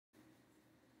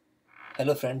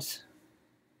Hello friends,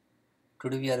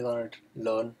 today we are going to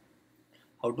learn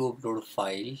how to upload a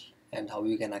file and how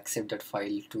you can accept that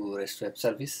file to RESTful web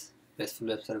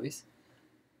service,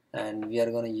 and the we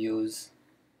are going to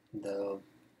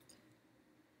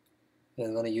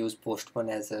use Postman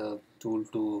as a tool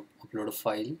to upload a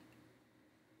file,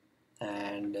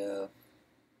 and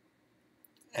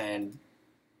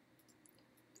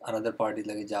another part is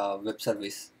like a Java web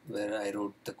service where I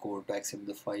wrote the code to accept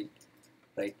the file,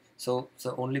 right? So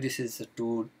only this is a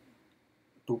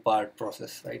two-part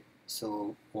process, right?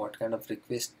 So what kind of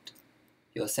request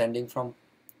you're sending from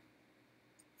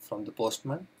the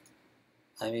Postman.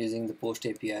 I'm using the Post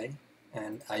API,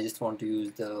 and I just want to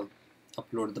use the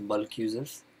upload the bulk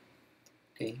users.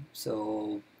 Okay,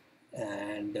 so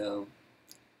and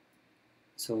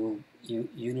so you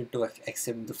need to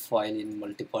accept the file in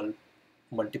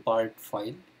multi-part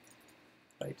file,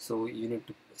 right? So you need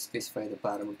to specify the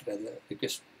parameter as a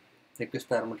request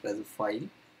parameter as a file.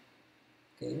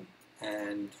 Okay,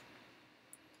 and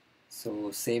so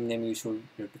same name you should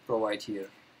need to provide here.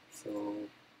 So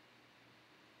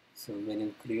when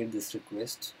you create this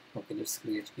request, okay, let's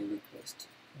create new request.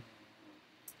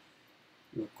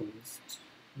 Localhost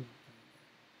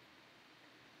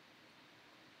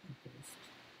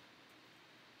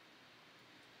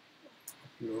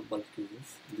upload bulk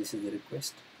users. This is the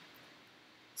request.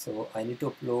 So I need to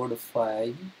upload a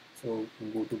file. So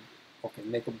go to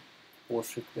make a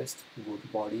post request. Go to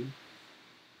body.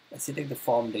 Let's select the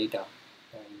form data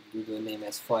and give the name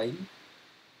as file.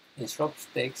 Instead of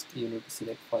text, you need to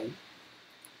select file.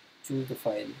 Choose the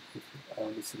file. If I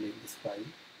want to select this file,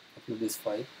 upload this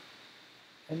file,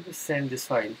 and just send this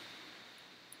file.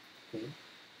 Okay,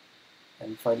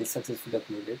 and file is successfully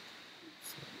uploaded.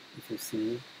 So if you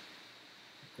see,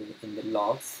 okay, in the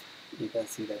logs, you can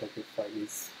see that okay,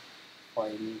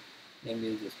 file name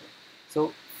is this one.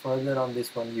 So further on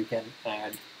this one, you can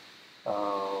add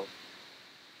uh,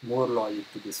 more logic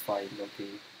to this file.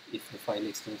 Okay, if the file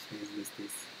extension is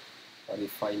this, or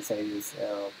if file size is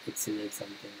exceeded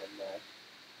something like that.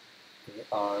 Okay,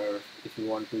 or if you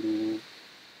want to do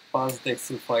pass the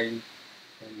Excel file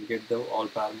and get the all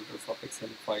parameters of Excel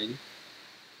file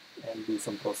and do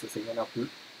some processing and upload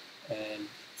and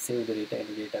save the data in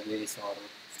a database or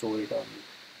store it on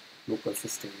local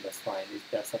system, that's fine.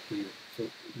 That's up to you. So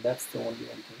that's the only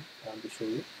one thing I want to show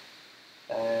you.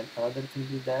 And another thing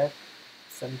is that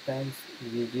sometimes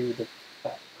we give the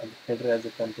header as a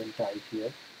content type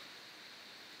here,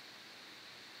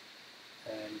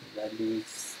 and value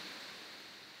is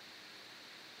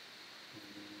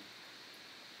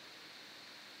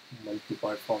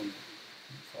multi-part form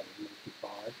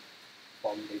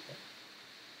data,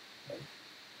 right?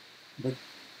 But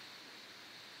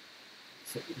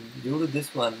so due to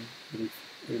this one, it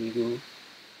will give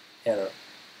error.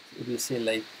 It will say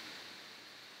like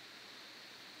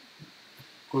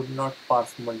could not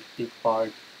pass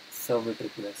multi-part servlet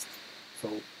request.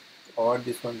 So or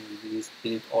this one will just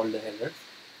delete all the headers.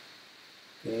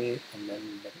 Okay, and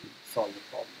then that will solve the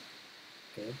problem.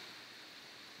 Okay,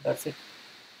 that's it.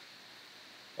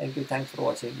 Thank you. Thanks for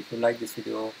watching. If you like this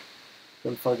video,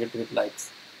 don't forget to hit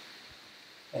likes.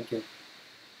 Thank you.